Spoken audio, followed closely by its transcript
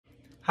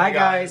Hi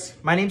guys,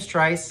 my name's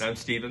Trice, I'm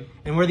Steven.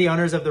 and we're the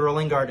owners of the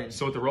Rolling Garden.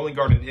 So what the Rolling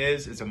Garden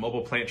is a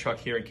mobile plant truck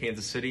here in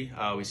Kansas City.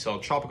 We sell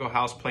tropical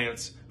house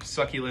plants,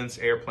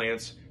 succulents, air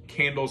plants,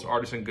 candles,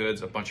 artisan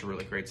goods, a bunch of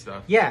really great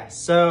stuff. Yeah,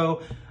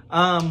 so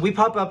we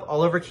pop up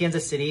all over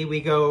Kansas City. We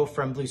go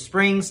from Blue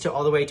Springs to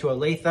all the way to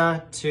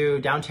Olathe to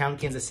downtown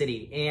Kansas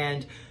City.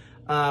 And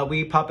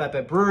we pop up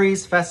at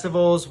breweries,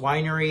 festivals,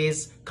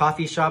 wineries,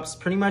 coffee shops,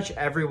 pretty much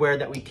everywhere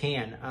that we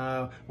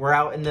can. We're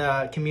out in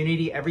the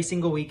community every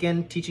single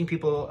weekend teaching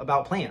people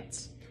about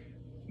plants.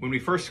 When we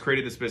first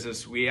created this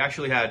business, we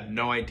actually had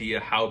no idea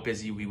how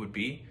busy we would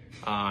be.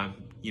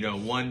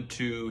 1,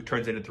 2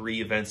 turns into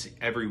 3 events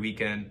every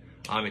weekend.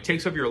 It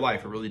takes over your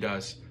life, it really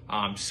does.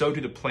 So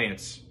do the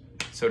plants.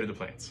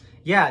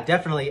 Yeah,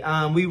 definitely.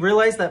 We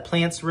realized that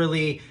plants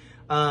really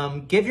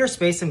give your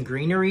space some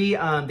greenery.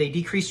 They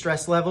decrease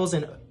stress levels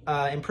and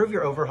improve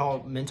your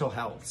overall mental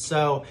health.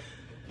 So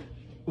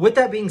with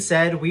that being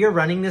said, we are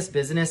running this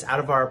business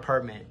out of our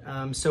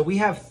apartment. So we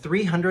have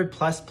 300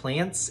 plus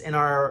plants in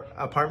our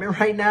apartment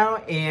right now.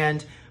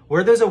 And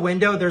where there's a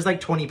window, there's like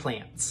 20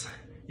 plants.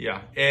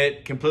 Yeah,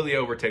 it completely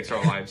overtakes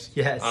our lives.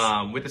 Yes.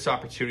 With this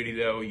opportunity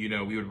though,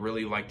 we would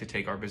really like to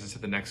take our business to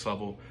the next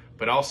level,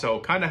 but also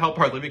kind of help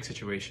our living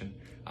situation.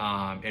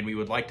 And we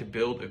would like to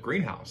build a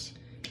greenhouse.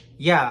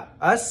 Yeah,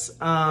 us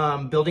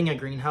building a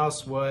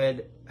greenhouse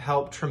would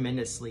help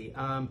tremendously.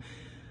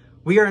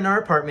 We are in our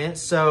apartment,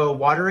 so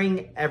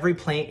watering every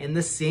plant in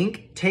the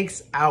sink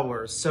takes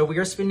hours. So we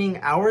are spending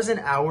hours and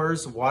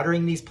hours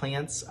watering these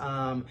plants.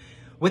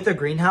 With a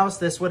greenhouse,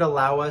 this would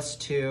allow us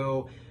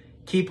to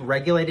keep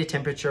regulated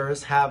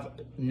temperatures, have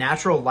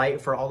natural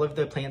light for all of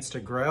the plants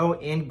to grow,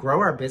 and grow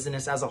our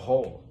business as a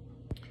whole.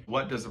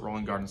 What does the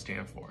Rolling Garden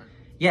stand for?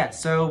 Yeah,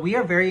 so we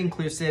are very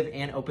inclusive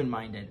and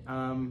open-minded.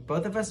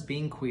 Both of us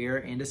being queer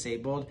and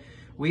disabled,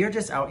 we are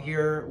just out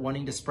here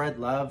wanting to spread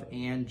love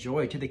and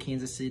joy to the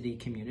Kansas City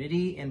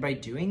community. And by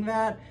doing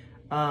that,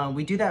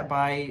 we do that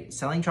by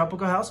selling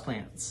tropical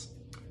houseplants.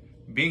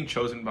 Being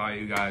chosen by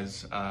you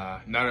guys,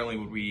 not only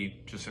would we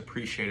just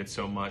appreciate it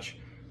so much,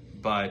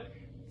 but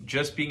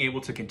just being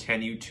able to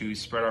continue to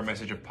spread our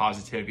message of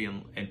positivity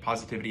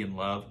and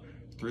love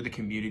through the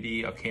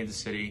community of Kansas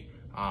City.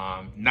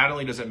 Not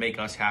only does it make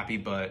us happy,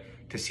 but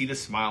to see the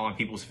smile on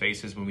people's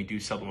faces when we do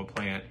sell them a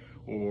plant,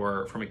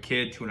 or from a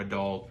kid to an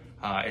adult,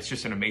 it's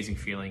just an amazing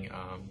feeling.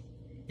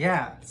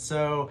 Yeah,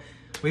 so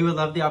we would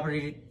love the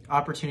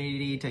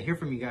opportunity to hear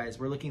from you guys.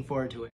 We're looking forward to it.